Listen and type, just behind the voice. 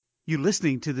You're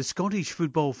listening to the Scottish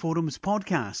Football Forums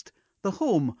podcast, the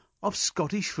home of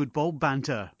Scottish football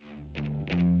banter.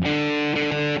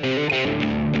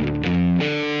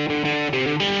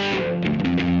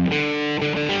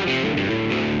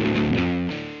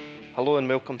 Hello and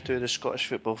welcome to the Scottish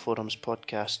Football Forums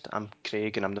podcast. I'm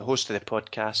Craig and I'm the host of the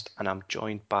podcast, and I'm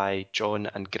joined by John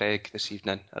and Greg this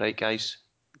evening. All right, guys?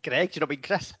 Greg, do you not mean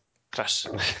Chris? Chris.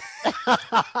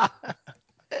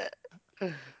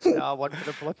 No, one for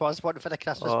the bloopers, one for the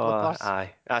Christmas bloopers.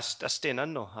 Aye. That's staying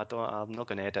in though. I'm not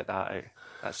going to edit that out.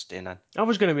 That's staying in. I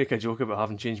was going to make a joke about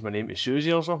having changed my name to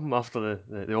Susie or something after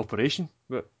the operation,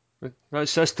 but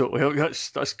that's totally,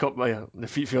 that's cut the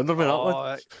feet from under me, that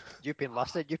one. You've been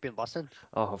listening.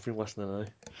 Oh, I've been listening, aye.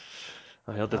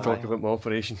 I heard they talk about my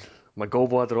operation. My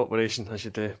gallbladder operation, I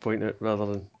should point out, rather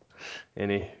than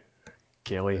any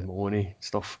Kelly Maloney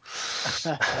stuff.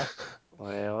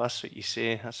 Well, that's what you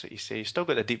say. You still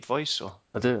got a deep voice, so.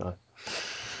 I do,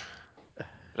 aye.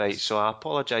 Right, so I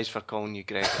apologise for calling you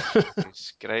Greg.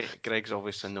 Greg's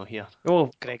obviously not here.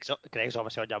 Well, Greg's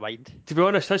obviously on your mind. To be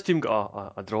honest, his team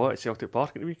got a draw at Celtic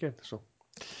Park at the weekend, so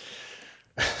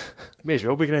may as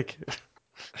well be Greg.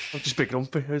 I'll just be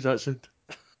grumpy. How's that sound?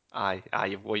 Aye.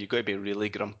 Well, you've got to be really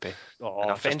grumpy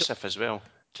and offensive as well.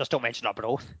 Just don't mention our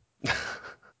broth.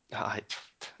 Aye,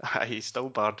 he's still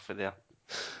barred for there.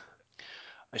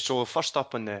 So first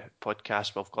up on the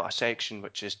podcast, we've got a section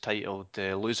which is titled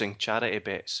Losing Charity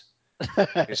Bets.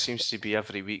 It seems to be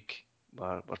every week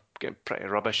we're getting pretty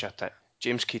rubbish at it.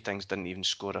 James Keatings didn't even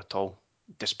score at all,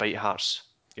 despite Hearts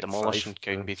demolishing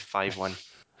Cowdenbeath 5-1.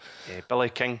 Billy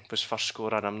King was first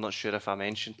scorer. I'm not sure if I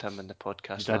mentioned him in the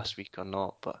podcast last week or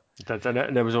not. But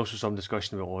and there was also some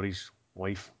discussion about Laurie's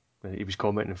wife. He was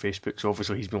commenting on Facebook, so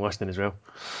obviously he's been listening as well.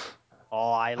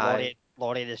 Oh,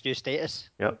 Laurie, this new status.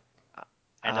 Yep.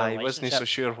 I wasn't so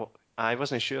sure. I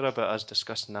wasn't sure about us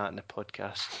discussing that in the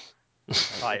podcast.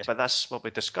 But that's what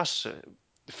we discuss.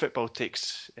 Football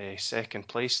takes second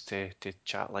place to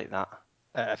chat like that.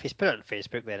 If he's put it on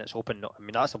Facebook, then it's open. I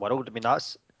mean, that's the world. I mean,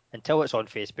 that's until it's on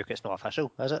Facebook, it's not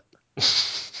official, is it?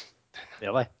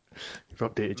 Really? You've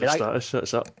updated your status.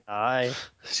 That's it. Aye.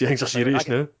 See, things are serious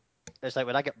now. It's like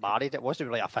when I get married, it wasn't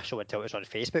really official until it was on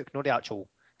Facebook. Not the actual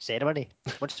ceremony.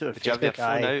 Once it was on Did you have your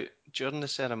phone out during the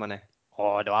ceremony?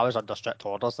 Oh no, I was under strict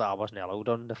orders that I wasn't allowed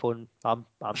on the phone. I'm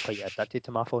quite addicted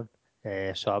to my phone,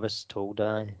 so I was told.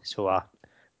 But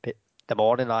the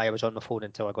morning I was on the phone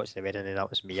until I got to the wedding, and that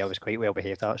was me. I was quite well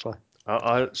behaved actually.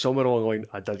 Somewhere along the line,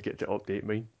 I did get to update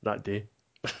mine that day.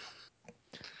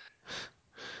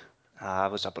 I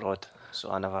was abroad,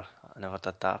 so I never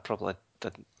did that. I probably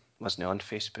wasn't on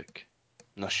Facebook.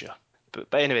 Not sure. But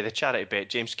anyway, the charity bet,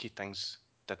 James Keatings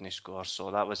didn't score,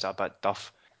 so that was a bit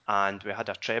duff. And we had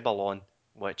a treble on,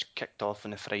 which kicked off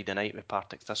on the Friday night with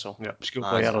Partick Thistle. Yep, school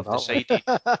player of decided.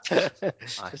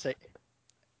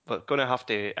 We're going to have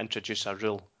to introduce a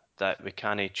rule that we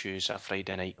can't choose a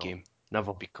Friday night game.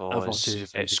 Never. Because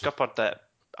it scuppered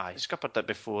it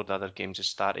before the other games had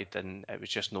started, and it was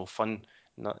just no fun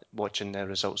not watching the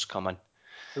results come in.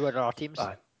 Who are our teams?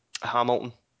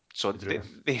 Hamilton. So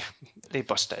they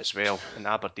bust it as well, and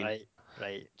Aberdeen.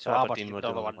 Right. So Aberdeen were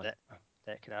the one that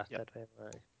crafted.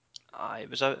 Right. I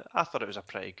thought it was a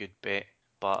pretty good bet,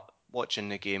 but watching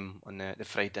the game on the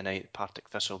Friday night Partick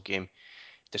Thistle game,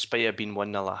 despite it being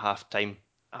 1-0 at half time,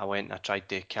 I went and I tried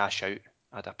to cash out.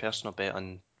 I had a personal bet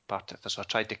on Partick Thistle. I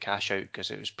tried to cash out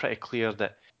because it was pretty clear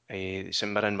that St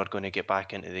Mirren were going to get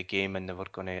back into the game, and they were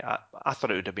going to. I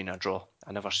thought it would have been a draw.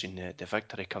 I never seen the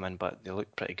victory come in, but they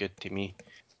looked pretty good to me,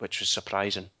 which was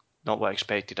surprising. Not what I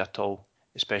expected at all,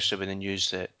 especially with the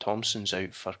news that Thompson's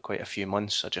out for quite a few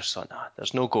months. I just thought,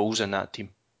 there's no goals in that team.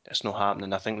 It's not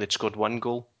happening. I think they'd scored one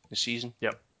goal this season.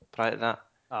 Yep. Prior to that.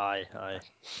 Aye.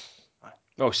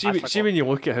 Oh, see when you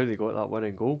look at how they got that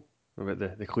winning goal, about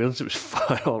the clearance, it was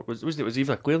fire. It was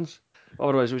either a clearance,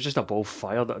 otherwise it was just a ball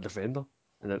fired at a defender,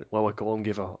 and then Lily Collum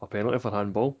gave a penalty for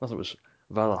handball. I thought it was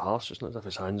rather harsh. It's not as if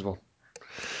his hands were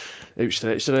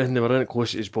outstretched or anything. They were in it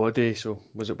close to his body, so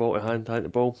was it ball to hand to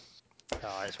ball?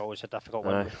 It's always a difficult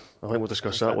one. I think we'll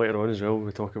discuss that later on as well when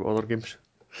we talk about other games.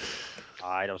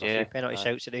 There was a few penalty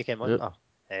shouts at the weekend, wasn't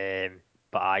there?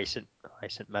 But St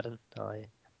Mirren,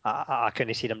 I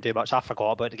couldn't see them do much. I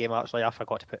forgot about the game actually. I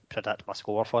forgot to predict my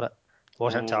score for it. It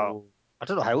wasn't until I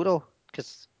don't know how though,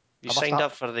 because you signed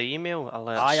up for the email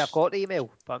alerts. I've got the email,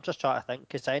 but I'm just trying to think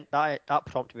because that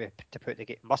prompted me to put the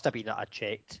game. Must have been that I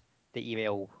checked the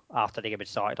email after the game had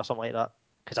started or something like that,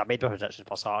 because I made my predictions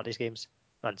for Saturday's games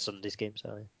and Sunday's games.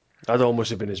 I'd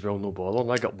almost have been as well no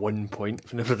bother. I got 1 point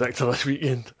from the predictor this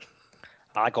weekend.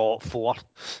 I got 4.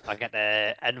 I got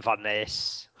the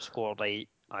Inverness scored like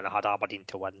and I had Aberdeen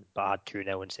to win, but I had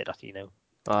 2-0 instead of 3-0.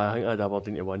 I think I had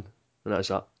Aberdeen to win, and that's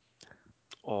that.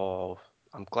 Oh,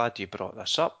 I'm glad you brought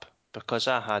this up, because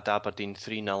I had Aberdeen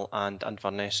 3-0 and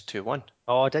Inverness 2-1.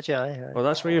 Oh, did you? Aye. Well,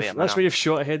 that's where you've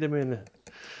shot ahead of me in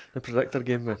the predictor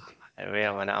game, man. Wait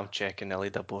a minute, I'm checking the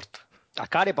leaderboard. I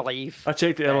can't believe. I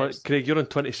checked it earlier. Craig, you're on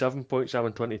 27 points, I'm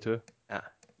on 22.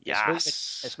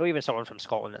 Yes! It's not even someone from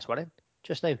Scotland that's winning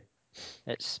just now.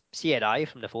 It's CNI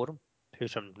from the forum,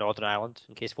 who's from Northern Ireland,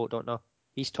 in case folk don't know.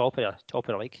 He's top of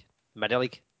the league. Mini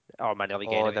league. Or mini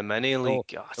league anyway. The mini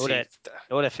league.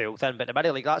 No, the full thing, but the mini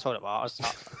league, that's all it matters.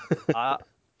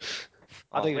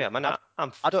 Wait a minute,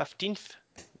 I'm 15th.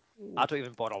 I don't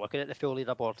even bother looking at the full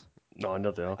leaderboard. No,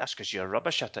 not there. That's because you're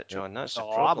rubbish at it, John. That's the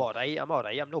I'm problem. all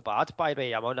right. I'm no bad, by the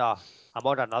way. I'm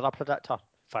on another predictor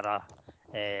for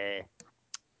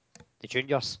the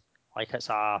juniors. Like, it's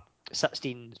a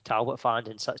 16 Talbot fans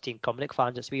and 16 Cumnock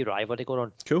fans. It's a wee rivalry going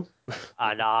on. Cool.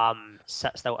 And I'm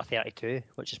 6th out of 32,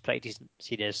 which is pretty decent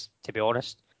serious, to be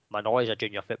honest. My knowledge of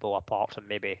junior football, apart from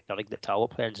maybe the league that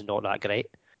Talbot plays, is not that great.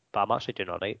 But I'm actually doing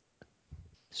all right.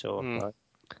 So,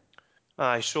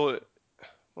 so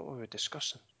what were we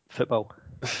discussing? Football.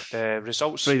 The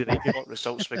results. What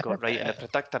results we got right in the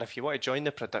predictor. If you want to join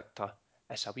the predictor,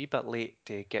 it's a wee bit late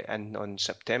to get in on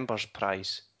September's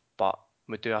prize, but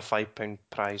we do a £5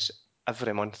 prize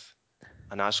every month,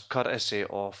 and that's courtesy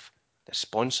of the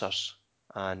sponsors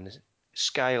and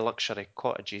Sky Luxury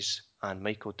Cottages and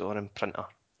Michael Doran Printer.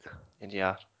 And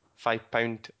yeah,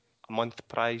 £5 a month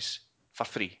prize for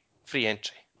free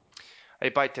entry.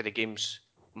 Right, back to the games.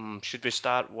 Should we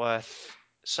start with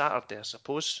Saturday, I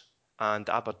suppose, and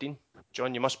Aberdeen?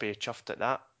 John, you must be chuffed at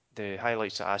that. The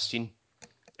highlights that I've seen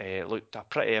looked a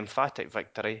pretty emphatic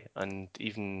victory, and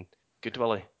even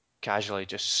Goodwillie casually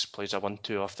just plays a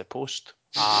 1-2 off the post.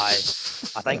 I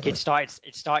think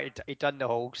he'd done the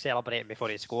whole celebrating before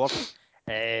he scored.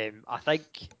 I think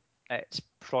it's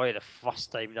probably the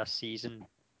first time this season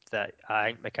that I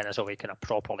think McInnes will be kind of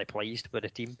properly pleased with the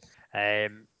team.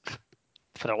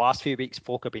 For the last few weeks,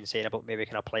 folk have been saying about maybe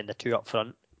kind of playing the two up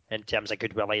front in terms of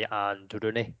Goodwillie and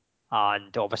Rooney.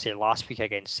 And obviously last week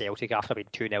against Celtic, after being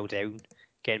 2-0 down,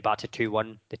 getting back to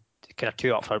 2-1, the kind of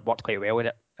two up front worked quite well. And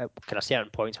at kind of certain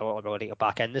points, I want to really get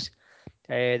back in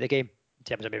the game in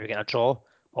terms of maybe getting a draw.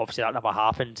 Obviously that never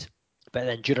happened. But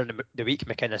then during the week,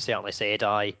 McInnes certainly said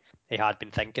he had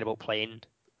been thinking about playing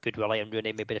Goodwillie and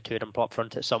Rooney, maybe the two of them up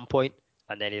front at some point,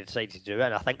 and then he decided to do it.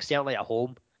 And I think certainly at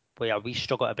home, where we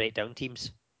struggle to break down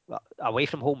teams, away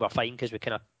from home we're fine because we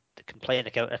kind of can play in the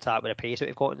counter attack with the pace that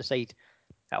we've got on the side.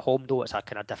 At home though, it's a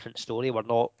kind of different story. We're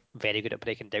not very good at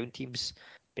breaking down teams.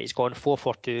 But he's gone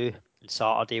 4-4-2 on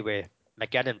Saturday with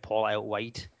McGinn and Paul out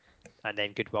wide, and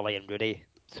then Goodwillie and Rooney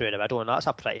through the middle, and that's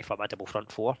a pretty formidable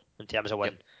front four in terms of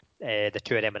when the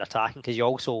two of them are attacking. Because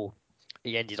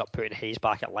he ended up putting Hayes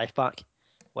back at left back,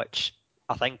 which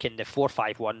I think in the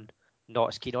 4-5-1, not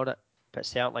as keen on it, but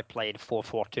certainly playing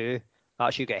 4-4-2,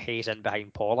 that's you get Hayes in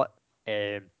behind Paulett,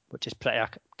 which is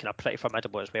pretty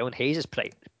formidable as well. And Hayes is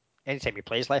anytime he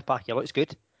plays left back, he looks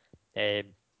good.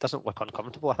 Doesn't look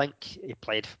uncomfortable. I think he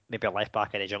played maybe a left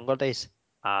back in his younger days.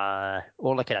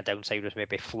 Only kind of downside was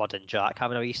maybe Flood and Jack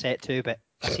having a wee set too, but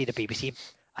I see the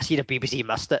BBC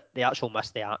missed it. They actually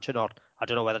missed the action, or I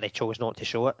don't know whether they chose not to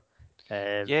show it.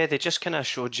 They just kind of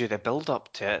showed you the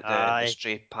build-up to it, the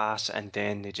straight pass, and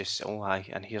then they just,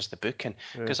 and here's the booking.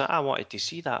 Because I wanted to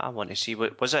see that. I want to see,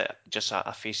 was it just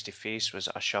a face-to-face? Was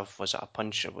it a shove? Was it a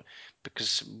punch?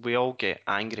 Because we all get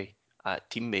angry at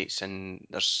teammates and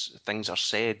there's things are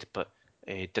said, but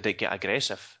did it get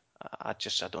aggressive? I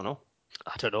don't know.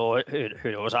 I don't know.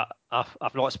 Who knows?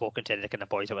 I've not spoken to any kind of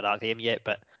boys about that game yet,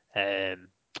 but I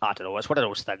don't know. It's one of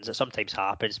those things that sometimes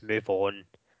happens. Move on.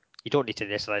 You don't need to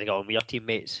necessarily get on with your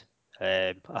teammates.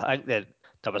 I think that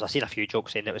I've seen a few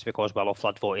jokes saying it was because Willo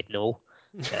Flood voted no.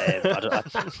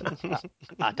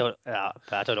 I don't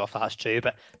know if that's true,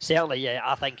 but certainly,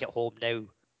 I think at home now,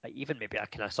 even maybe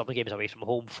some games away from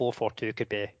home, 4-4-2 could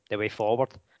be the way forward.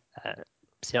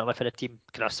 Certainly for the team,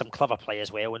 some clever play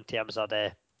as well in terms of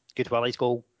the Goodwillie's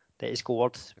goal that he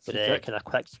scored with a kind of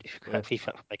quick free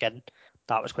kick again.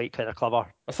 That was quite kind of clever.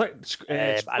 I think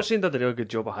Scotland did a real good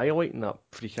job of highlighting that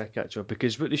free kick actually,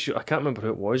 because what they showed, I can't remember who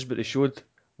it was, but they showed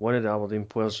one of the Aberdeen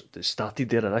players that started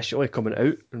there initially coming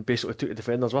out and basically took the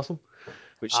defenders with him.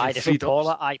 Which freed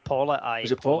up. Paulett.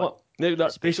 Was it Paulett? No,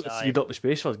 that basically freed up the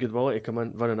space for Goodwillie to come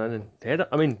in, running in and head it.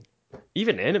 I mean,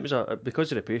 even then it was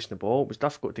because of the pace in the ball, it was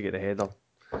difficult to get the header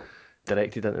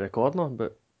directed into the corner,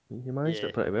 but he managed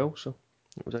it pretty well. So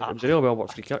it was a real well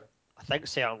worked free kick. I think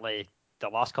certainly the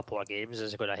last couple of games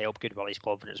is going to help Goodwillie's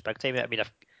confidence big time. I mean,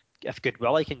 if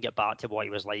Goodwillie can get back to what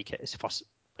he was like at his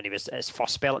when he was his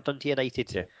first spell at Dundee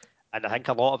United. Yeah. And I think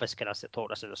a lot of us kind of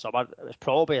talked us in the summer. It was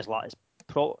probably I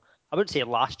wouldn't say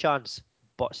last chance,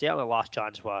 but certainly last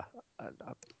chance for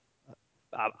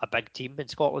a big team in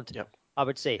Scotland. Yep. I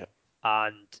would say. Yep.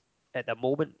 And at the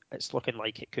moment, it's looking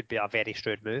like it could be a very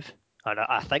shrewd move. And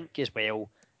I think as well,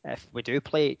 if we do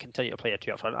continue to play a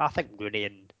two up front, I think Rooney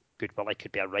and Goodwillie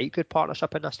could be a right good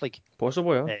partnership in this league.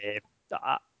 Possibly,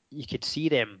 yeah. You could see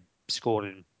them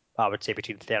scoring, I would say,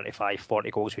 between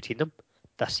 35-40 goals between them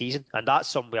this season. And that's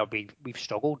somewhere we've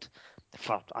struggled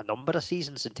for a number of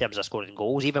seasons in terms of scoring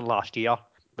goals. Even last year,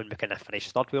 when we kind of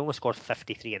finished third, we only scored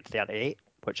 53 and 38,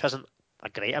 which isn't a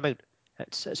great amount.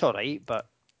 It's all right, but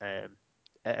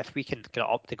if we can get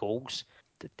up the goals,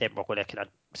 then we're going to kind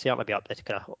of certainly be up there to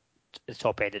kind of the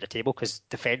top end of the table, because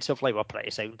defensively we're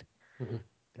pretty sound.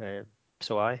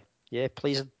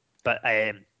 Pleasing. But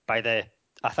I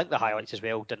think the highlights as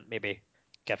well didn't maybe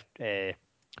give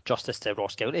justice to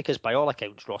Ross County, because by all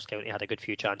accounts Ross County had a good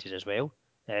few chances as well.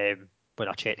 When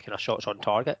I checked kind of shots on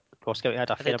target, Ross County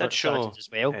had a fair amount of chances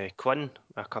as well. Quinn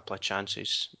a couple of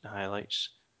chances, the highlights.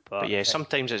 But yeah,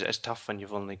 sometimes it's tough when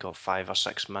you've only got 5 or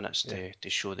 6 minutes to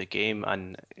show the game,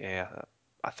 and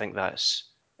I think that's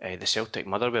the Celtic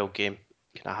Motherwell game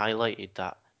kind of highlighted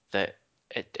that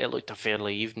it looked a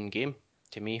fairly even game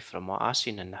to me from what I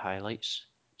seen in the highlights.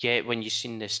 Yet when you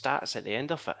seen the stats at the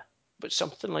end of it, but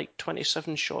something like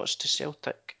 27 shots to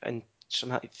Celtic and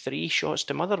something like 3 shots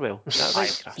to Motherwell. Is that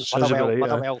right, Chris?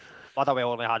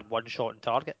 Motherwell only had 1 shot on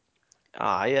target.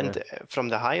 Aye, and from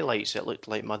the highlights it looked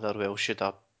like Motherwell should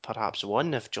have perhaps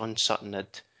won if John Sutton had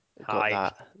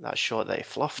got that shot that he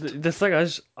fluffed. The thing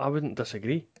is, I wouldn't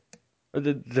disagree.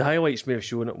 The highlights may have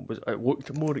shown it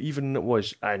looked more even than it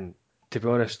was, and to be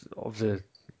honest, of the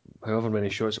however many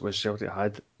shots it was Celtic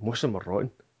had, most of them were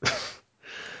rotten.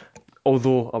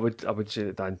 Although I would say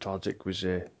that Dan Targic was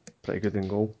pretty good in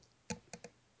goal.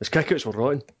 His kickouts were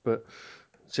rotten, but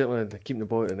certainly keeping the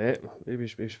ball at the net, maybe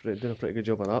he's doing a pretty good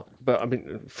job of that. But I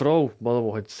mean, for all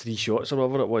Motherwell had 3 shots or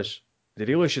whatever it was, they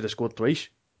really should have scored twice.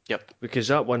 Yep. Because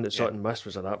that one that Sutton missed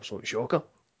was an absolute shocker.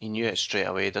 He knew it straight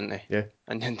away, didn't he? Yeah.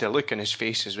 And then the look on his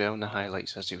face as well in the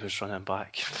highlights as he was running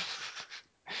back.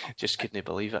 Just couldn't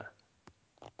believe it.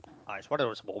 It's one of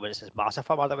those moments. It's massive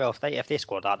for Motherwell. If they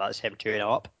scored that's him 2-0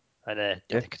 up, and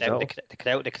the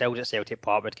crowd at Celtic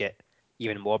Park would get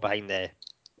even more behind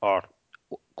or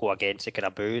go against the kind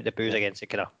of the boos against the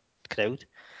kind of crowd.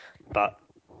 But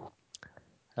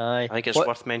I think it's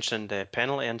worth mentioning the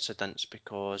penalty incidents,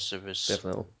 because there was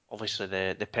obviously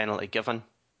the penalty given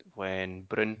when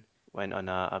Brun went on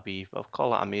a wee, I'll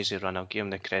call it a mazy run. I'll give him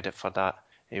the credit for that.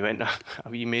 He went a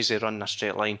wee mazy run in a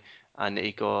straight line, and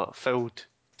he got fouled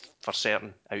for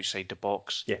certain outside the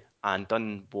box, and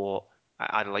done what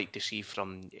I'd like to see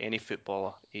from any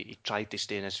footballer. He tried to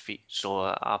stay on his feet, so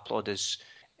I applaud his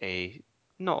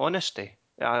not honesty.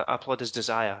 I applaud his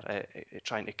desire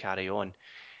trying to carry on.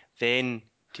 Then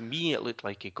to me it looked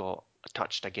like he got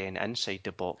touched again inside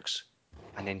the box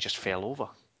and then just fell over.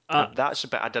 That's a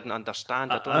bit I didn't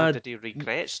understand. I don't know, did he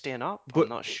regret staying up? I'm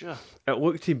not sure. It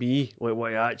looked to me like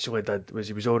what he actually did was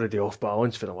he was already off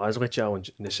balance for the Lasley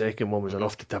challenge, and the second one was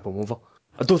enough to tip him over.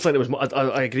 I don't think it was.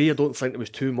 I agree. I don't think there was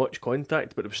too much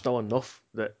contact, but it was still enough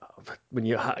that when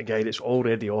you hit a guy that's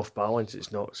already off balance,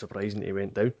 it's not surprising he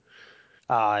went down.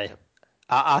 I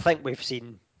think we've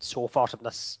seen so far from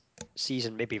this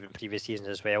season, maybe even previous seasons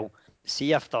as well.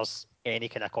 See if there's any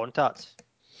kind of contact,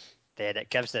 then it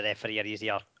gives the referee an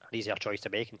easier choice to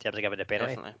make in terms of giving the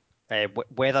penalty.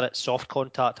 Whether it's soft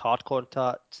contact, hard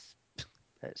contact,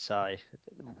 it's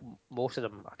most of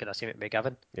them I can assume it may be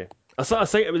given. Yeah, I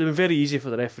think it would have been very easy for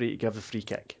the referee to give the free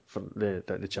kick for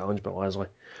the challenge by Lasley,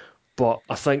 but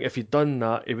I think if he'd done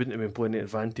that, he wouldn't have been playing the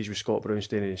advantage with Scott Brown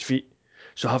staying on his feet.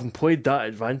 So having played that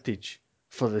advantage,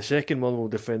 for the second Motherwell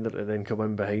defender to then come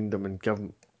in behind him and give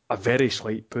him a very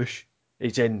slight push,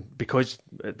 he's then, because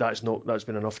that's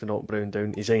been enough to knock Brown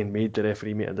down, he's then made the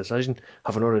referee make a decision,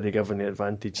 having already given the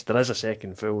advantage. There is a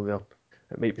second foul there.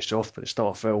 It might be soft, but it's still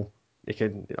a foul.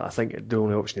 I think the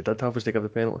only option he did have was to give the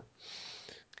penalty.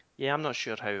 Yeah, I'm not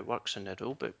sure how it works in the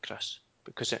rule book, Chris,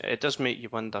 because it does make you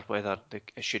wonder whether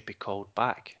it should be called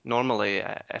back. Normally,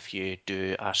 if you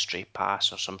do a stray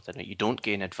pass or something, you don't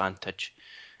gain advantage.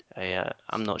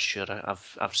 I'm not sure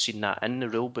I've seen that in the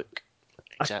rule book,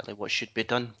 exactly what should be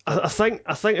done. I think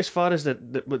as far as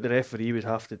what the referee would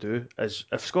have to do is,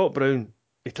 if Scott Brown,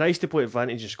 he tries to play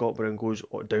advantage and Scott Brown goes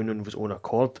down on his own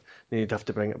accord, then he'd have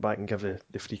to bring it back and give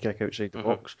the free kick outside the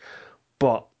box.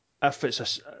 But if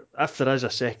there is a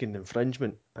second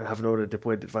infringement and having already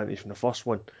played advantage from the first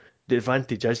one, the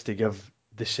advantage is to give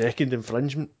the second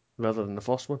infringement rather than the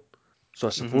first one. So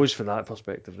I suppose from that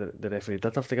perspective, the referee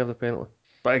did have to give the penalty.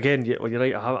 But again, you're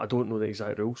right, I don't know the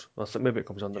exact rules. I think maybe it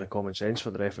comes under the common sense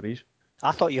for the referees.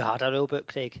 I thought you had a rule book,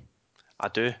 Craig. I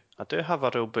do have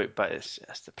a rule book, but it's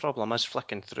the problem is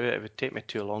flicking through it. It would take me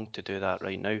too long to do that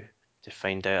right now to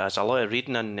find out. There's a lot of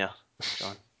reading in there,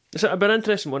 John. It's a bit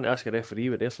interesting one to ask a referee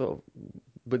what they thought,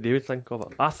 what they would think of it.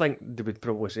 I think they would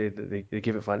probably say that they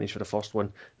gave advantage for the first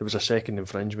one. There was a second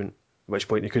infringement, at which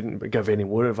point they couldn't give any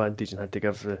more advantage and had to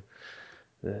give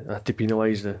had to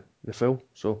penalise the foul.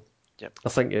 So yep. I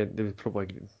think they would probably.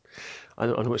 I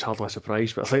know it's hardly a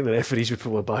surprise, but I think the referees would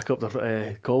probably back up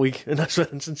their colleague in this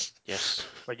instance. Yes.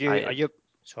 Are you?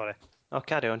 Sorry. Oh,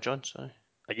 carry on, John. Sorry.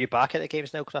 Are you back at the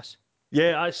games now, Chris?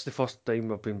 Yeah, that's the first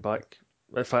time I've been back.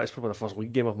 In fact, it's probably the first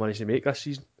league game I've managed to make this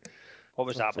season. What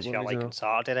was the atmosphere like on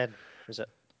Saturday then? Was it?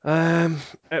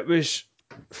 It was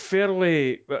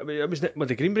fairly. It was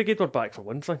the Green Brigade were back for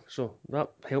one thing, so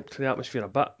that helped the atmosphere a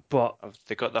bit. But have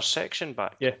they got their section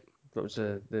back? Yeah, that was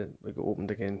they got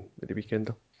opened again at the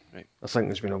weekend. Right. I think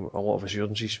there's been a lot of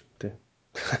assurances to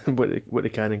what they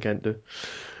can and can't do,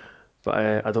 but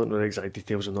I don't know the exact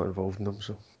details. I'm not involved in them,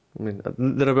 so I mean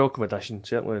they're a welcome addition.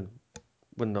 Certainly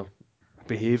when they're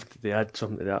behaved, they add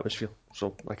something to the atmosphere.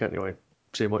 So I can't really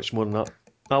say much more than that.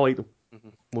 I like them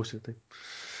most of the time.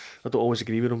 I don't always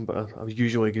agree with them, but I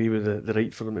usually agree with the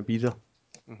right for them to be there.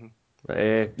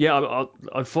 But, yeah,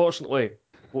 unfortunately,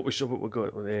 what we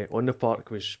got on the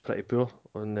park was pretty poor.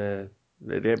 On the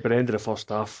end of the first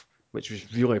half, which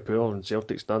was really poor in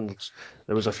Celtic standards,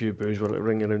 there was a few boos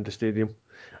ringing around the stadium.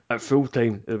 At full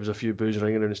time, there was a few boos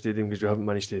ringing around the stadium because we haven't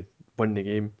managed to win the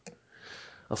game.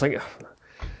 I think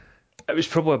it was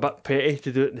probably a bit petty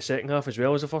to do it in the second half as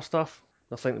well as the first half.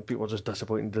 I think that people were just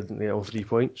disappointed they didn't get all 3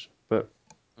 points. But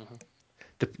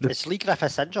is Lee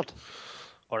Griffiths injured,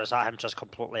 or is that him just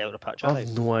completely out of the picture? I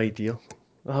have no idea.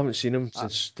 I haven't seen him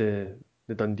since the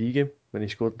Dundee game when he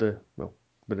scored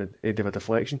with the aid of a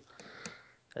deflection.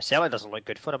 It certainly doesn't look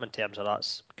good for him in terms of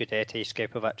that's Gudetti,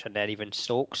 Skripovic, and then even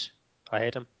Stokes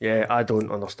ahead of him. Yeah, I don't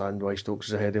understand why Stokes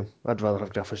is ahead of him. I'd rather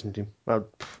have Griffiths in the team.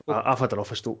 I've had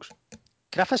enough of Stokes.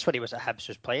 Griffiths, when he was at Hibs,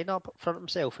 was playing up front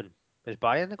himself and was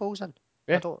buying the goals in.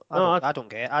 Yeah. I don't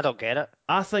get it.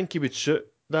 I think he would suit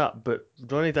that, but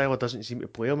Ronny Deila doesn't seem to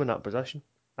play him in that position,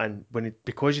 and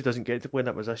because he doesn't get to play in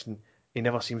that position, he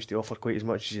never seems to offer quite as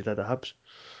much as he did at Hibs.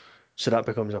 So that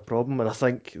becomes a problem, and I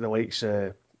think the likes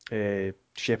of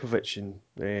Shepovic and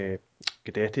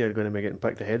Gudetti are going to be getting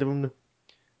picked ahead of him now.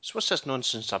 So what's this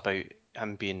nonsense about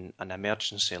him being an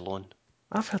emergency loan?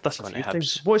 I've heard this a few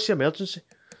times. What's the emergency?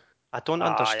 I don't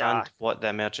understand what the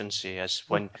emergency is.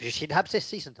 When have you seen Hibs this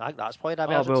season? I think that's probably the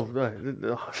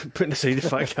emergency. Putting aside the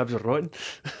fact Hibs are rotten.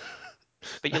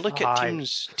 But you look at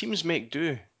teams make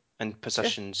do in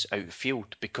positions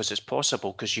outfield because it's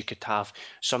possible, because you could have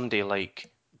somebody like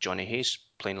Johnny Hayes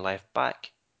playing left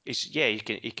back.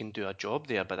 He can do a job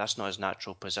there, but that's not his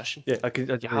natural position. Yeah,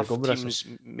 you have teams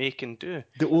make and do.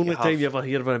 The only time you ever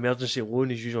hear of an emergency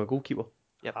loan is usually a goalkeeper.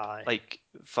 Yep. Like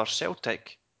for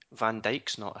Celtic, Van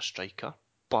Dijk's not a striker,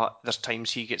 but there's times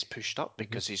he gets pushed up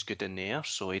because he's good in the air,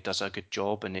 so he does a good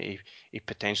job, and he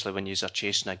potentially, when you're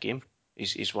chasing a game,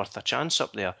 he's worth a chance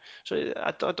up there. So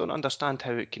I don't understand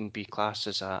how it can be classed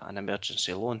as an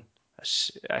emergency loan.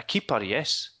 A keeper,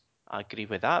 yes, I agree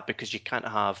with that, because you can't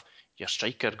have your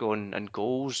striker going in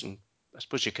goals, and I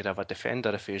suppose you could have a defender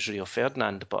if he was Rio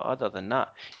Ferdinand, but other than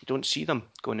that, you don't see them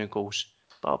going in goals.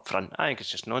 But up front, I think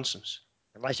it's just nonsense.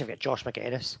 Unless you've got Josh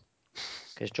McGuinness,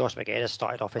 because Josh McGuinness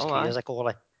started off his career as a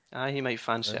goalie. He might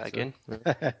fancy it again.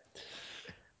 But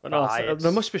no,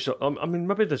 there must be some. I mean,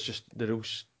 maybe there's just the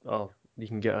rules. You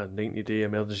can get a 90-day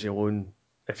emergency loan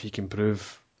if you can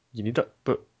prove you need it.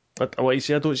 But like you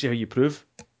say, I don't see how you prove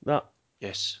that.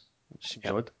 Yes. It seems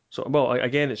odd. So, well,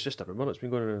 again, it's just a rumour. It's been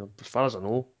going around. As far as I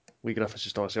know, Lee Griffiths is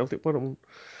still a Celtic player.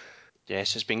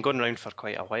 Yes, it's been going around for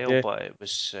quite a while, but it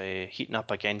was heating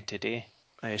up again today.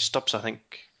 Stubbs, I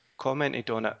think, commented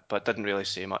on it, but didn't really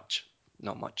say much.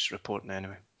 Not much reporting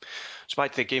anyway. So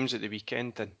back to the games at the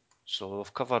weekend then. So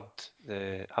we've covered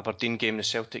the Aberdeen game, the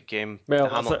Celtic game. Well,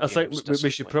 I think we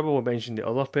should probably mention the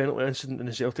other penalty incident in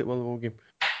the Celtic Motherwell game.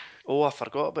 Oh, I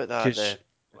forgot about that. The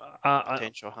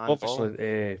potential handball.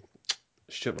 Obviously,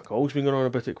 Stuart McCall's been going on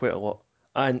about it quite a lot.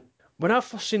 And when I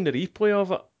first seen the replay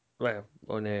of it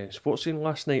on Sportscene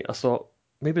last night, I thought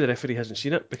maybe the referee hasn't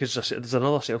seen it, because there's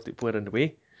another Celtic player in the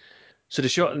way. So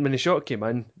when the shot came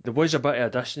in, there was a bit of a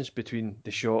distance between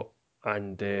the shot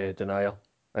and Denier,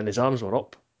 and his arms were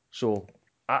up. So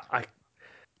I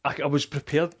was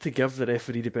prepared to give the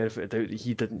referee the benefit of the doubt that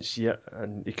he didn't see it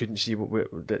and he couldn't see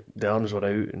that the arms were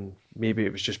out, and maybe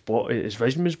it was just blocked. His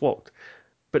vision was blocked.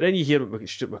 But then you hear what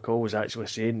Stuart McCall was actually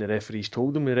saying. The referees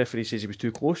told him. The referee says he was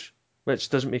too close, which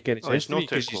doesn't make any sense to me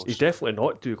because he's definitely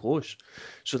not too close.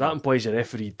 So that implies the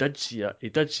referee did see it. He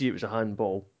did see it was a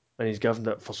handball, and he's given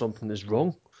it for something that's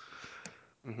wrong.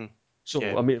 Mm-hmm. So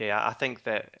I think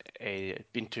that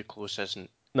being too close isn't.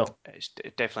 No, it's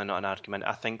definitely not an argument.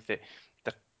 I think that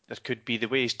there could be the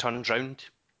way he's turned round.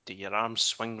 Do your arms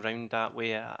swing round that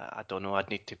way? I don't know. I'd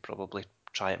need to probably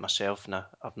try it myself, and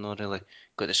I've not really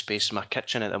got the space in my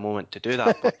kitchen at the moment to do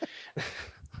that.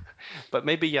 But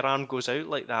maybe your arm goes out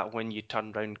like that when you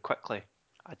turn round quickly.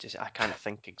 I can't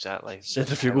think exactly how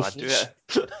I do it.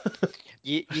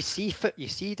 You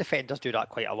see defenders do that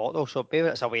quite a lot though. So maybe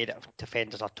it's a way that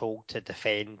defenders are told to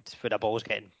defend when a ball's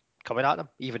coming at them,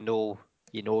 even though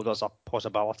you know there's a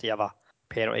possibility of a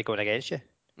penalty going against you.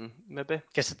 Maybe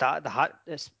because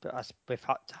we've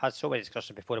had so many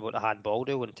discussions before about the handball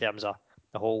rule in terms of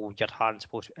the whole your hand's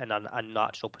supposed to be in an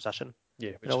unnatural position.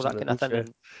 Yeah, and all that kind of thing.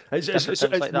 Yeah. It's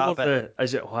like more that,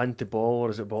 is it hand to ball or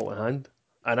is it ball to hand?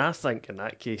 And I think in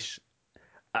that case,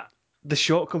 the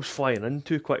shot comes flying in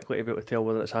too quickly to be able to tell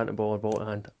whether it's hand to ball or ball to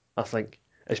hand. I think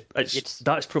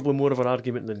that's probably more of an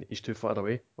argument than he's too far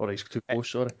away or he's too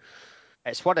close. Sorry,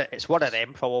 it's one of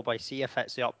them probably. See if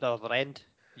it's the up the other end,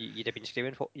 you'd have been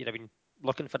screaming for. You'd have been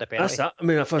looking for the penalty. That's that. I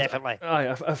mean, if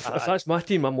that's my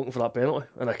team, I'm looking for that penalty,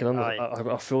 and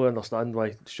I fully understand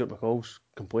why Stuart McCall's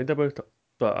complained about it.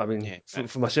 But I mean,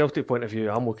 from a Celtic point of view,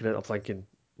 I'm looking at it, I'm thinking,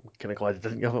 I'm kind of glad he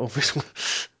didn't give it, obviously.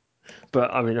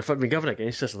 But I mean, if I'd been given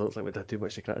against us, I don't think we'd have too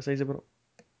much to criticise about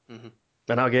it. Mm-hmm.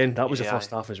 And again, that was the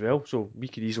first half as well, so we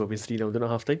could easily have been 3-0 down at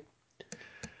half time.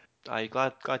 I'm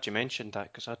glad you mentioned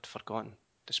that because I'd forgotten,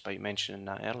 despite mentioning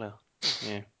that earlier.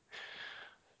 Yeah.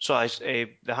 So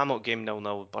the Hamilton game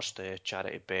 0-0, burst the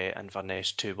charity bet,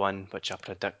 Inverness 2-1, which I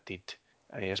predicted.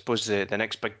 I suppose the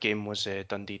next big game was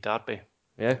Dundee Derby.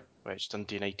 Yeah. Which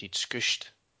Dundee United scooshed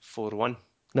 4-1.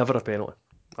 Never a penalty.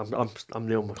 I'm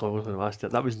Neil McCullough when I asked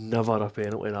it. That was never a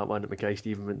penalty, that one that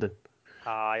Mackay-Steven went in.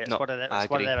 It's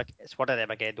one of them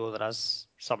again though. There is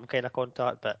some kind of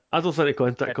contact, but I don't think the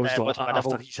contact comes to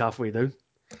after he's halfway down.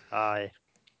 Aye.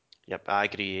 Yep, I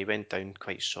agree. He went down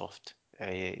quite soft.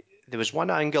 There was one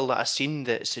angle that I seen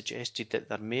that suggested that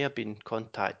there may have been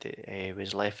contact with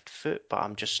his left foot, but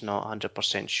I'm just not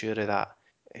 100% sure of that.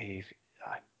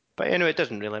 But anyway, it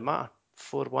doesn't really matter.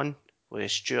 4-1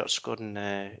 with Stuart scoring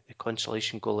the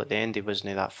consolation goal at the end. He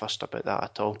wasn't that fussed about that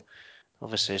at all.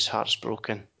 Obviously, his heart's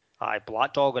broken. Aye,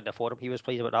 Black Dog on the forum, he was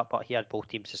pleased about that, but he had both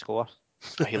teams to score.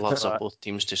 He loves both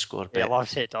teams to score. He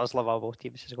loves it. Does love both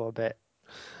teams to score a bit.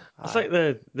 I think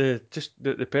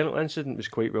the penalty incident was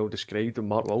quite well described with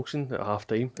Mark Wilson at half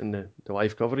time in the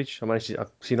live coverage.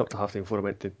 I've seen up to half time before I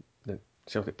went to the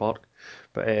Celtic Park,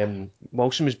 but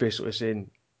Wilson was basically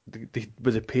saying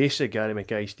with the pace of Gary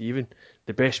Mackay-Steven,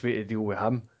 the best way to deal with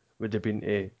him would have been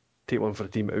to take one for a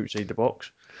team outside the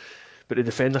box, but the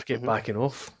defender kept backing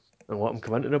off and let him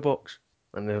come into the box,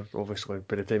 and then obviously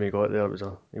by the time he got there,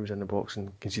 he was in the box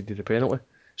and conceded the penalty.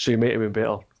 So he might have been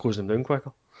better closing them down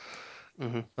quicker.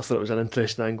 Mm-hmm. I thought it was an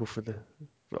interesting angle for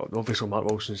obviously Mark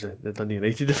Wilson's the Dundee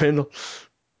United defender.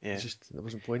 Yeah, there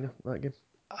wasn't playing that game.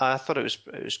 I thought it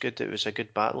was good. It was a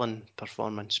good battling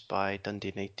performance by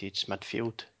Dundee United's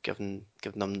midfield, giving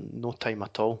them no time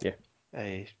at all.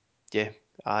 Yeah,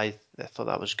 I thought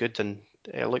that was good, and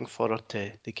looking forward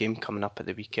to the game coming up at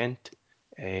the weekend.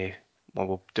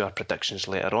 We'll do our predictions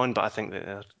later on, but I think that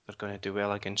they're going to do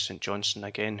well against St Johnstone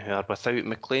again, who are without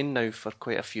McLean now for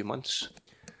quite a few months.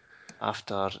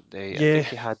 After I think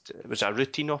he had, it was a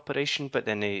routine operation, but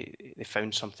then they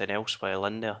found something else while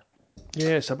in there.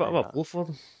 Yeah, it's a bit of a blow for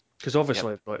them. Because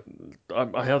obviously,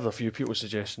 I heard a few people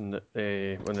suggesting that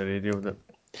on the radio that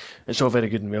it's all very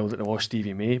good and well that they lost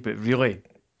Stevie May, but really,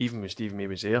 even when Stevie May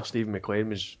was there, Stephen McLean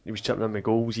was chipping in with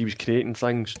goals, he was creating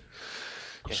things.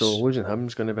 Yes. So losing him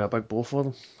is going to be a big blow for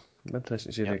them. I'm interested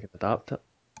to see if they can adapt it.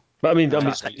 But I mean,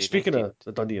 speaking of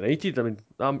Dundee United,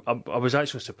 I was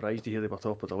actually surprised to hear they were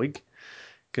top of the league,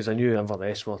 because I knew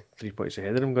Inverness were 3 points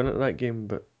ahead of them going into that game,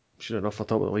 but sure enough, they're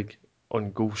top of the league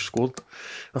on goals scored.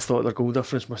 I thought their goal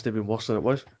difference must have been worse than it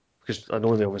was, because I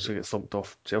know they obviously get thumped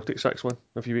off Celtic 6-1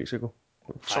 a few weeks ago.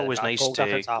 It's always nice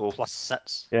to go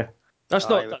 +6. Yeah, that's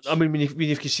not. I mean, when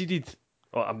you've conceded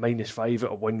a -5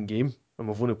 out of one game, and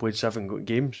we've only played 7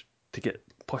 games, to get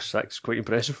 +6, quite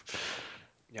impressive.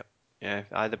 Yeah,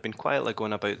 they've been quietly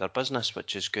going about their business,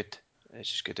 which is good. It's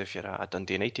just good if you're a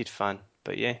Dundee United fan.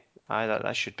 But yeah,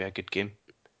 that should be a good game.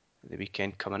 The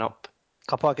weekend coming up.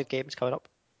 Couple of good games coming up.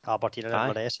 Aberdeen and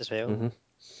Inverness as well. Mm-hmm.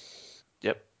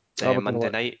 Yep. Monday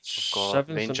night, we've got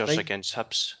Rangers against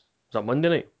Hibs. Is that Monday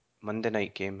night? Monday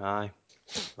night game, aye.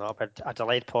 No, but a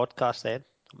delayed podcast then.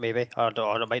 Maybe. Or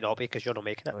it might not be because you're not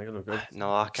making it. I think good.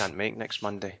 No, I can't make next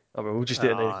Monday. I mean, we'll just do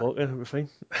it at 9 o'clock then, it'll be fine.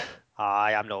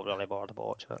 I'm not really bothered about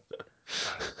watching it.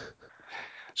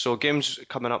 So games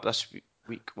coming up this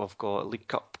week, we've got League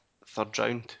Cup third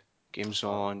round. Games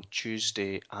on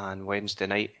Tuesday and Wednesday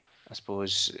night. I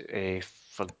suppose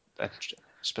for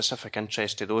specific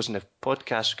interest to those in the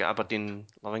podcast, we've got Aberdeen,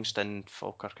 Livingston,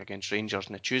 Falkirk against Rangers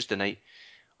on the Tuesday night.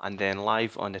 And then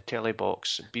live on the telly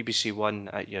box, BBC One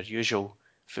at your usual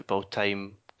football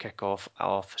time, kick-off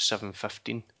of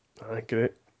 7:15.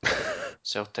 Great.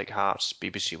 Celtic Hearts,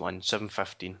 BBC One,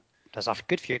 7:15. There's a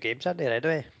good few games in there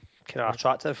anyway. Kind of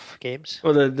attractive games.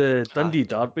 Well, the Dundee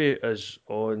Derby is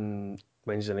on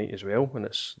Wednesday night as well, and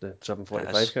it's the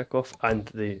 7:45 kick-off. And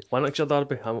the Lanarkshire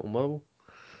Derby, Hamilton Motherwell.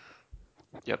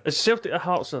 Yep. Is Celtic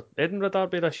Hearts at Edinburgh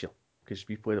Derby this year? Because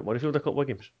we played at Murrayfield a couple of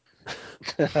games.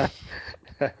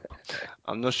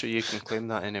 I'm not sure you can claim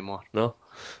that anymore. No.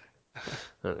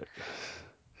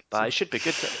 But it should be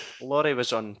good. Laurie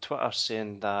was on Twitter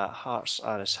saying that Hearts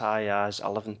are as high as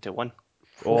 11-1.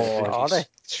 Oh, are they?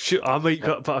 Shoot, I might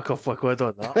put a couple of quid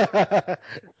on that.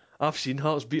 I've seen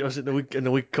Hearts beat us in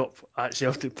the League Cup at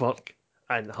Celtic Park,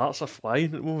 and Hearts are flying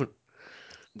at the moment.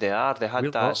 They are. They had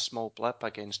We're that not. small blip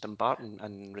against Dumbarton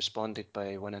and responded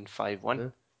by winning 5-1. Yeah.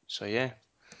 So yeah.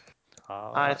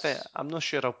 Oh, I'm not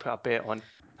sure I'll put a bet on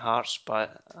Hearts,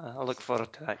 but I look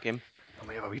forward to that game. I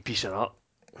might have a wee piece of that.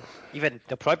 Even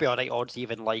they'll probably be alright odds,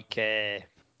 even like +1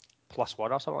 or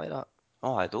something like that.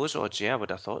 Oh, those odds, yeah, I would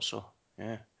have thought so.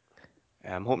 Yeah.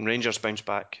 I'm hoping Rangers bounce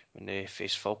back when they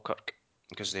face Falkirk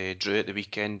because they drew at the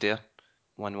weekend there,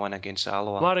 1-1 against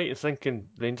Alloa. Am I right in thinking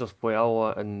Rangers play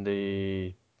Alloa in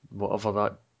the whatever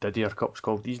that Didier Cup's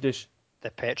called these days?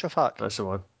 The Petrofac. That's the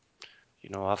one. You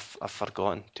know, I've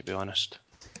forgotten, to be honest.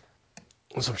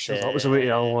 So I'm sure that was away to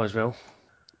Alloa as well.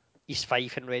 East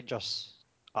Fife and Rangers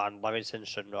and Livingston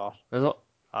Stranraer. Is it?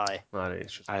 Aye.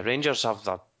 Rangers have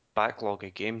the backlog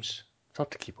of games. It's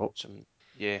hard to keep up.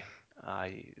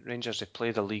 Rangers, they play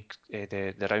the league,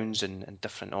 the rounds in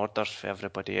different orders for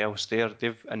everybody else.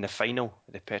 They've in the final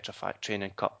of the Petrofac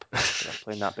Training Cup. They're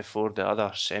playing that before the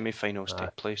other semi-finals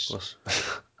take place.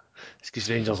 It's because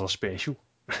Rangers are special.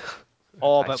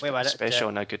 Oh, but wait a minute. Special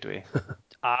in a good way.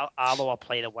 Alloa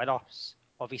play the winners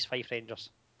of East Fife Rangers.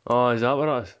 Oh, is that what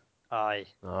it is? Aye.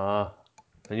 I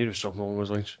knew there was something along those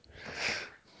lines.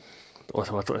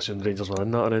 Automatically assumed Rangers were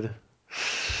in that already.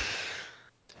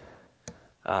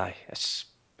 Aye, it's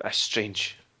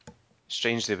strange.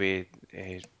 Strange the way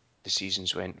the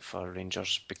seasons went for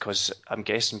Rangers, because I'm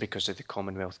guessing because of the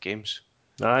Commonwealth Games.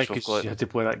 Aye, because you had to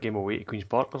play that game away to Queen's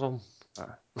Park or something.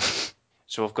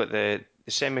 So we've got the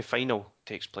semi-final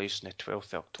takes place on the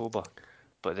 12th of October,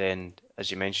 but then,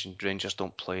 as you mentioned, Rangers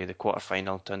don't play the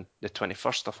quarter-final until the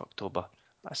 21st of October.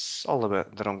 That's all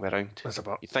about the wrong way around.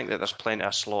 You think that there's plenty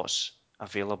of slots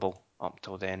available up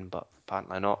till then, but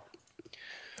apparently not.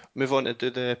 Move on to do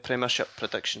the Premiership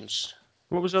predictions.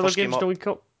 What was the other games in the League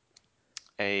Cup?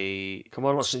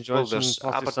 Kilmarnock, St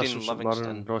Johnstone, Aberdeen,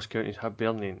 Livingston, Ross County,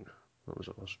 Hibernian. What was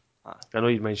it? I know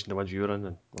you mentioned the ones you were in,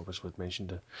 and obviously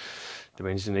mentioned the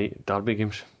Wednesday night derby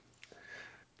games.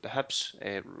 The Hibs,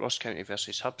 Ross County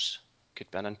versus Hibs, could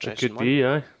be an interesting one. It could be,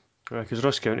 aye. Because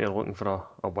Ross County are looking for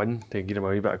a win to give them a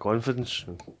wee bit of confidence,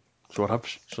 and so are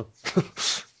Hibs. So.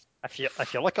 If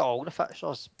you look at all the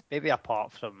fixtures, maybe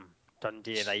apart from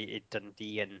Dundee United,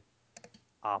 Dundee and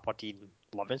Aberdeen,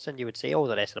 Livingston, you would say all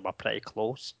the rest of them are pretty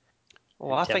close.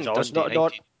 Oh, I think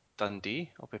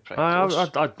Dundee will be pretty close.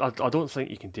 I don't think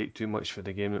you can take too much for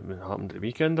the game that happened at the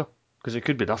weekend, though, because it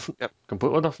could be different,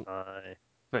 completely different. Aye.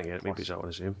 Maybe it's all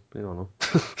the same. I don't know.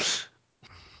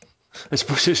 I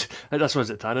suppose this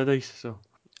one's at Tannadice, so.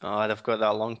 Oh, they've got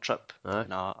that long trip.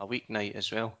 No, a weeknight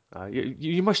as well.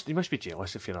 You must be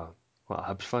jealous if you're a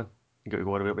Hibs fan. You got to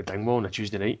go all the way up to Dingwall on a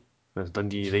Tuesday night. There's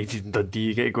Dundee United and Dundee,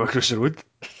 you get to go across the road.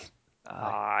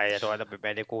 I don't want to be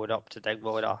many going up to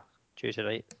Dingwall on a Tuesday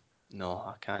night. No,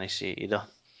 I can't see it either.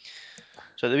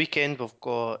 So the weekend we've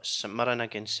got St Mirren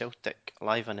against Celtic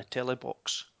live on the telly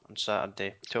box on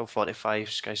Saturday, 12:45,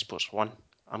 Sky Sports 1.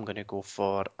 I'm going to go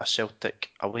for a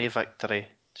Celtic away victory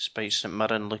despite St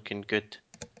Mirren looking good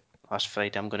last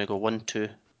Friday. I'm going to go 1-2.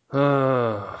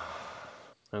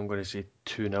 I'm going to say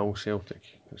 2-0 Celtic.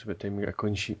 It's about time we get a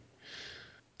clean sheet.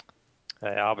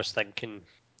 I was thinking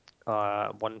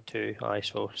 1-2. Aye,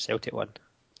 so Celtic win.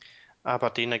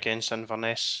 Aberdeen against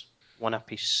Inverness, 1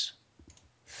 apiece.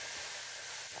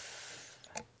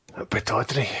 But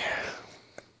Audrey,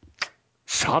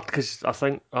 it's hard because I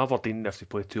think Aberdeen, if they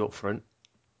play 2 up front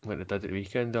like they did at the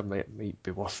weekend, that might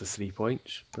be worth the 3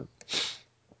 points. But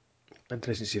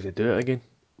interesting to see if they do it again.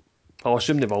 I'll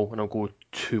assume they will, and I'll go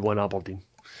 2-1 Aberdeen.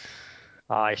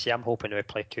 I see. I'm hoping we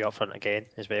play 2 up front again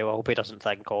as well. I hope he doesn't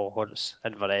think, once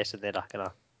Inverness and then a kind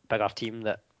of bigger team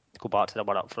that go back to the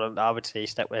 1 up front. I would say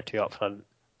stick with 2 up front,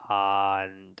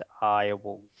 and I'll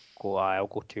go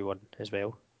 2-1 as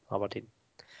well, Aberdeen.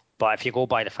 But if you go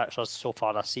by the fixtures so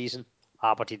far this season,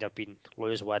 Aberdeen have been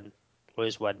lose, win,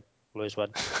 lose, win, lose,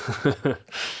 win.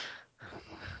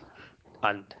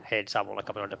 And hence I'm only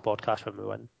coming on the podcast when we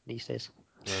win these days.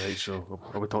 Alright, so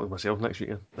I'll be talking to myself next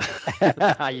weekend.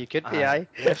 You could be, aye.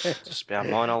 Just be a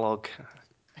monologue.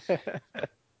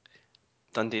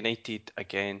 Dundee United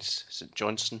against St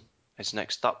Johnstone is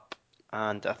next up,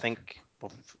 and I think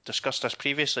we've discussed this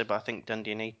previously, but I think Dundee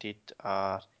United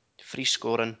are free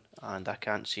scoring, and I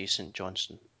can't see St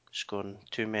Johnstone scoring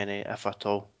too many, if at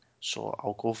all. So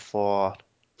I'll go for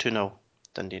 2-0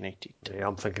 Dundee United. Yeah,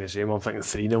 I'm thinking the same. I'm thinking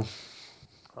 3-0.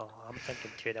 Oh, I'm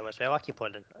thinking 2-0 as well. I keep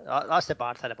on. That's the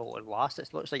bad thing about it last.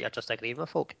 It looks like you're just agreeing with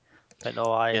folk. But no,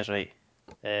 You're right.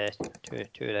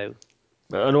 2-0.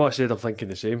 I know I said I'm thinking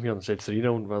the same here and said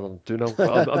 3-0 rather than 2-0.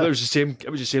 But it was the same. It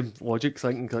was the same logic,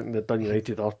 thinking that Dundee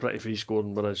United are pretty free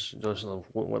scoring, whereas Johnson are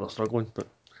when they're struggling. But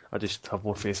I just have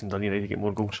more faith in Dundee United to get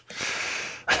more goals.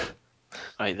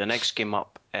 Right, the next game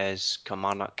up is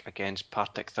Kilmarnock against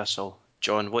Partick Thistle.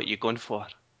 John, what are you going for?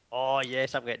 Oh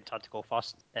yes, I'm getting turned to go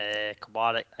first.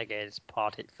 Kilmarnock against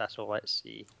Partick Thistle. Let's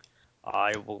see.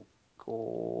 I will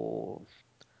go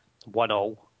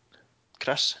 1-0.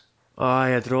 Chris? Aye,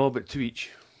 a draw, but 2 each.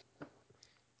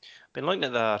 Been looking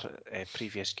at their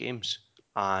previous games,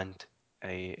 and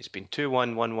it's been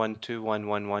 2-1, 1-1, 2-1,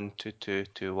 1-1, 2-2,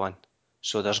 2-1.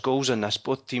 So there's goals in this.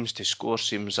 Both teams to score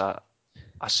seems a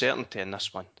certainty in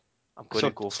this one. I'm going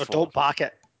to go for... So don't back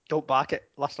it. Don't back it,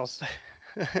 listeners.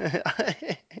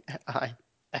 Aye.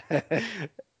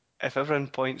 If everyone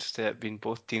points to it being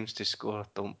both teams to score,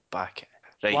 don't back it.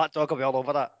 Right. Black Dog will be all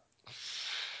over that.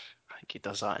 I think he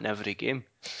does that in every game.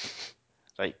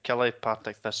 Right, Killie,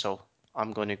 Partick Thistle.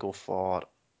 I'm going to go for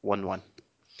 1-1.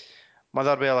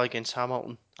 Motherwell against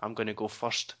Hamilton. I'm going to go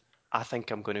first. I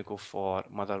think I'm going to go for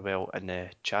Motherwell in the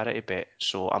charity bet,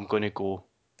 so I'm going to go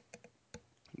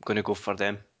for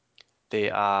them. They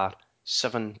are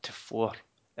 7-4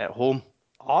 at home.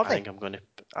 Are they? I think I'm going to.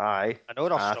 Aye. I know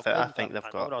they're struggling. I think they've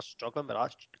got. I know they're struggling,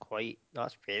 but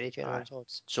that's very generous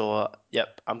odds. So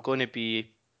yep, I'm going to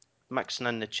be mixing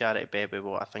in the charity bet with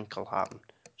what I think will happen.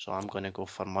 So I'm going to go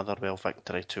for Motherwell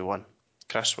victory 2-1.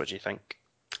 Chris, what do you think?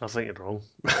 I think you're wrong.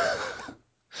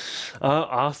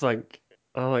 I think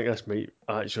this might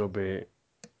actually be.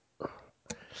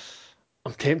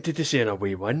 I'm tempted to say an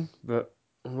away win, but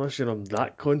I'm not sure I'm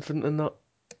that confident in that.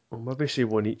 I'll maybe say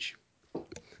 1 each.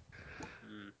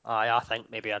 I think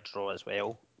maybe a draw as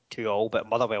well. 2-2, but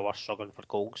Motherwell are struggling for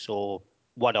goals, so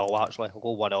 1-0 actually. I'll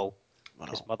go 1-0.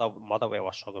 Because Motherwell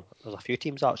are struggling. There's a few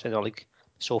teams actually in the league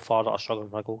so far that are struggling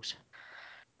for goals.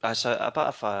 It's a bit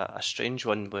of a strange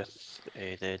one with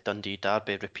the Dundee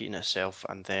derby repeating itself,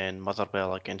 and then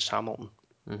Motherwell against Hamilton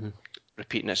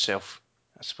repeating itself.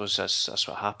 I suppose that's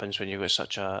what happens when you've got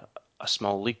such a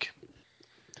small league.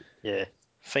 Yeah.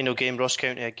 Final game, Ross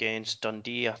County against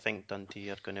Dundee. I think Dundee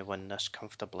are going to win this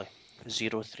comfortably.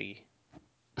 0-3.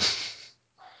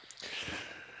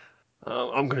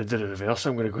 I'm going to do the reverse.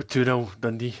 I'm going to go 2-0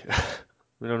 Dundee.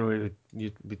 I don't know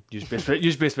use best bet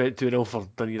 2-0 for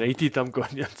Dundee United. I'm going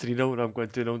 3-0 and I'm going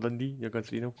 2-0 Dundee. You're going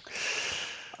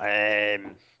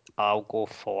 3-0. I'll go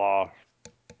for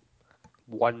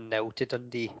 1-0 to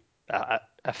Dundee.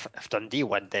 If Dundee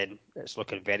win, then it's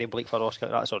looking very bleak for Ross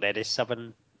County. That's already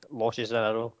 7 losses in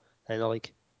a row in the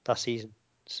league this season.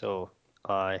 So,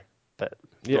 but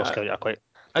yeah, Ross County are quite.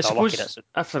 I suppose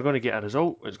if they're going to get a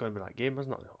result, it's going to be that game,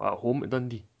 isn't it? At home to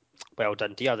Dundee. Well,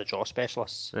 Dundee are the draw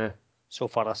specialists so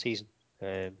far this season.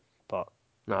 But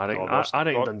no, I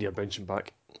reckon Dundee are bouncing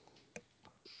back.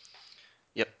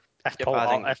 Yep. If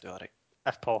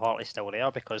Paul Hartley's still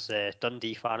there, because the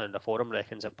Dundee fan in the forum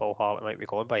reckons that Paul Hartley might be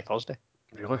gone by Thursday.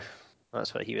 Really?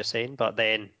 That's what he was saying. But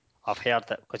then I've heard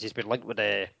that because he's been linked with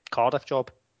the Cardiff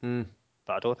job. But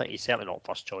I don't think he's certainly not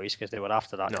first choice because they were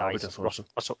after that guy,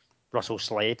 Russell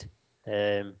Slade.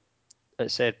 It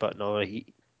said, but no,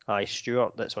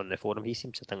 Stuart that's on the forum. He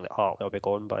seems to think that Hartley will be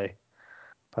gone by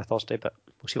Thursday, but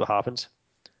we'll see what happens.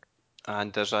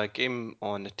 And there's a game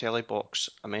on the telly box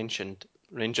I mentioned,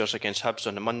 Rangers against Hibs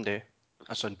on the Monday.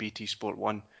 That's on BT Sport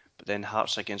 1. But then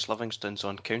Hearts against Livingston's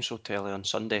on Council Telly on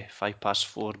Sunday,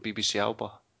 4:05 BBC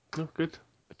Alba. Oh, good.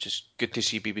 Which is good to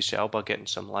see BBC Alba getting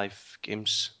some live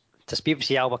games. Does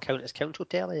BBC Alba count as Council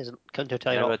Telly? Isn't Council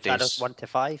Telly not channels 1 to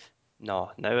 5?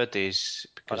 No, nowadays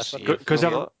because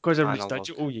everything's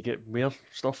digital, you get more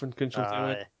stuff in Council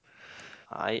Telly.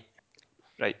 Aye.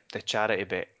 Right, the charity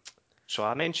bet. So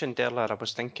I mentioned earlier I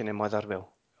was thinking of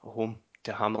Motherwell, home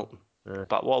to Hamilton. Yeah.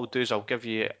 But what I'll do is I'll give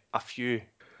you a few of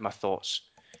my thoughts.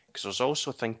 Because I was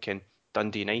also thinking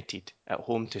Dundee United at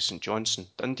home to St Johnstone.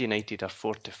 Dundee United are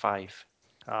 4-5.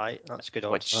 Aye, that's good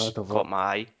odds. Which caught my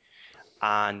eye.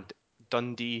 And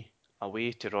Dundee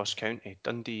away to Ross County.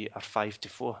 Dundee are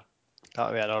 5-4. That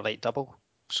would be an alright double.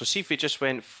 So see if we just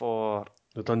went for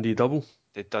The Dundee double.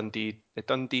 the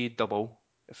Dundee double.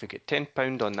 If we get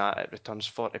 £10 on that, it returns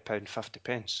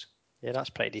 £40.50. Yeah, that's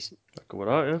pretty decent. I go with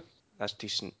that, yeah. That's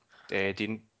decent. So None of do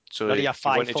your you want to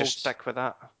five just folds. stick with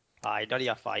that? Aye, none of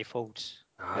your 5 folds.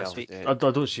 Well, I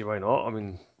don't see why not. I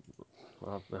mean,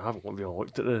 I haven't really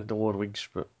looked at the lower leagues,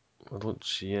 but I don't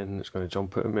see anything that's going to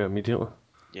jump out at me immediately.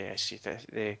 yeah, see,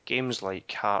 the games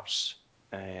like Hearts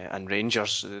and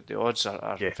Rangers, the odds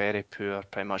are very poor,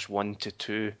 pretty much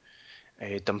 1-2.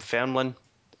 Dunfermline,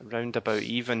 round about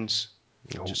evens,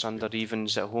 just under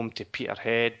evens at home to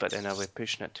Peterhead, but then are we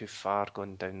pushing it too far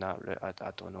going down that route?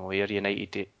 I don't know. Ayr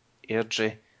United,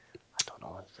 Airdrie, I don't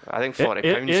know. I think £40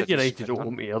 Ayr United at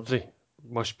home to Airdrie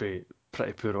must be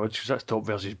pretty poor odds because that's top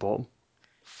versus bottom.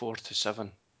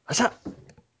 4-7. Is it?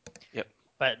 Yep.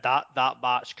 But that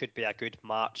match could be a good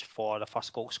match for the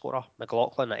first goal scorer,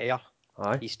 McLaughlin at Ayr.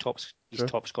 Aye. He's top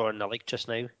scorer in the league just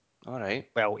now. All right.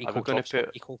 Well,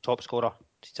 equal top scorer.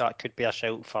 So that could be a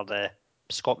shout for the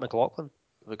Scott McLaughlin.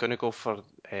 We're going to go for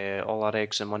all our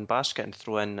eggs in one basket and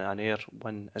throw in an Ayr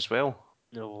win as well.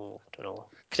 No, I don't know.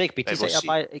 Craig Beattie's at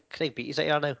Ayr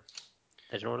now.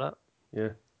 Did you know that?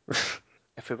 Yeah.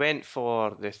 If we went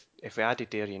if we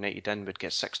added Ayr United in, we'd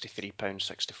get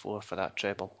 £63.64 for that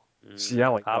treble. See, I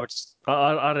like that.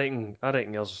 I reckon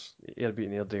Ayr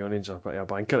beating Ayr the Onions are pretty a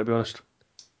banker, to be honest.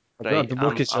 I'd be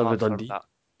more concerned with Dundee.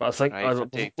 But I think if I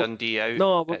take Dundee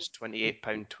out, it's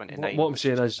 £28.29. What I'm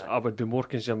saying is, I would be more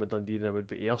concerned with Dundee than I would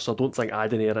be Ayr, so I don't think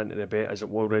adding Ayr into the bet as it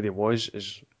already was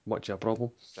is much of a problem.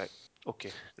 Right,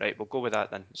 okay. Right, we'll go with that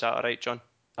then. Is that alright, John?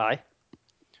 Aye.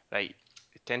 Right,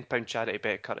 the £10 charity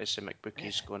bet courtesy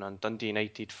McBookie's going on. Dundee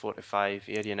United 4-5,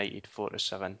 Ayr United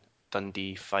 4-7,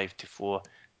 Dundee 5-4.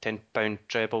 £10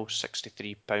 treble,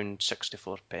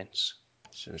 £63.64.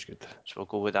 Sounds good. So we'll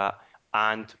go with that.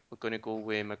 And we're going to go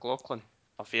with McLaughlin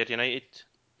of Ayr United.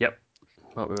 Yep.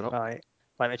 That we were up. Aye.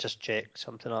 Let me just check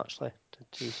something actually.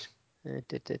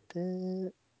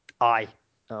 Aye.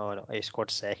 No, he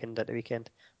scored second at the weekend.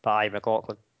 But aye,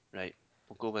 McLaughlin. Right,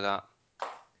 we'll go with that.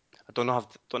 I don't have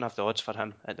the odds for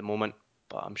him at the moment,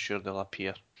 but I'm sure they'll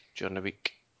appear during the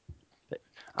week.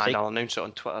 And I'll announce it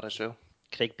on Twitter as well.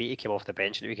 Craig Beattie came off the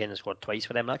bench at the weekend and scored twice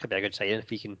for them. That could be a good sign if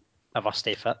he can ever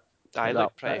stay fit. I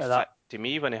looked pretty fit to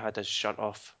me when he had his shirt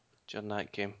off during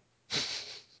that game.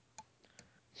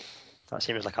 That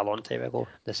seems like a long time ago,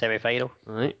 the semi-final.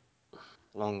 Right.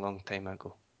 Long time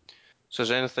ago. So is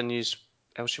there anything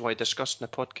else you want to discuss in the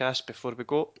podcast before we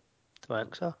go? I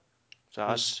think so. So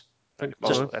us. You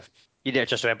need to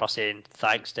just remember saying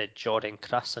thanks to John and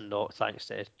Chris and not thanks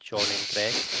to John and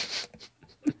Greg.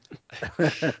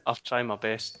 I'll try my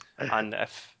best. And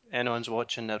if anyone's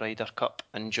watching the Ryder Cup,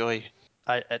 enjoy.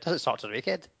 It doesn't start till the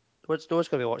weekend. No one's going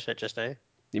to be watching it just now.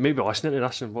 You may be listening to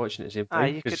this and watching it at the same time. Aye,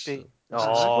 you could be.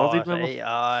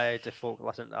 Aye, the folk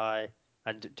listen. Aye.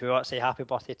 And do we want to say happy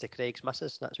birthday to Craig's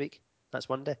missus next week? That's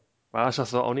Monday. Well, that's I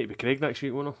thought. I'll need to be Craig next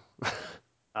week, won't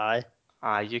I?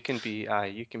 Aye, you can be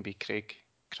Craig,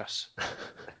 Chris.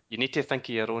 You need to think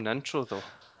of your own intro though,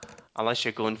 unless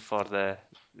you're going for the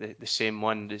same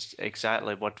one, is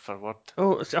exactly word for word.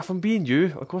 Oh, if I'm being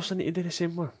you, of course I need to do the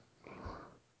same one.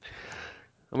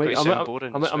 I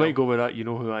might go with that. You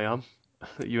know who I am.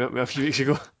 You met me a few weeks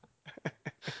ago.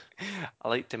 I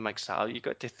like to mix that up. You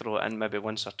got to throw it in maybe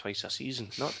once or twice a season,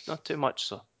 not too much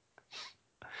so.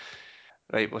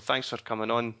 Right, well, thanks for coming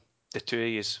on, the two of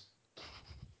yous.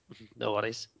 No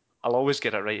worries. I'll always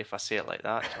get it right if I say it like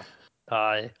that, John.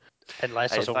 Aye.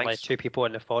 Unless there's only 2 people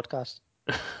in the podcast.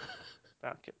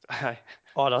 Aye.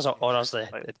 Or there's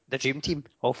the dream team,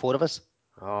 all 4 of us.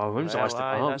 Oh, when's the last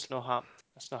time? That's not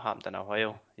happened in a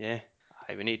while. Yeah.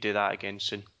 Aye, we need to do that again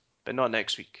soon, but not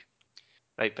next week.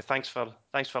 Right, but thanks for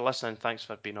listening. Thanks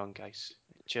for being on, guys.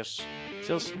 Cheers.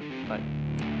 Cheers. Bye.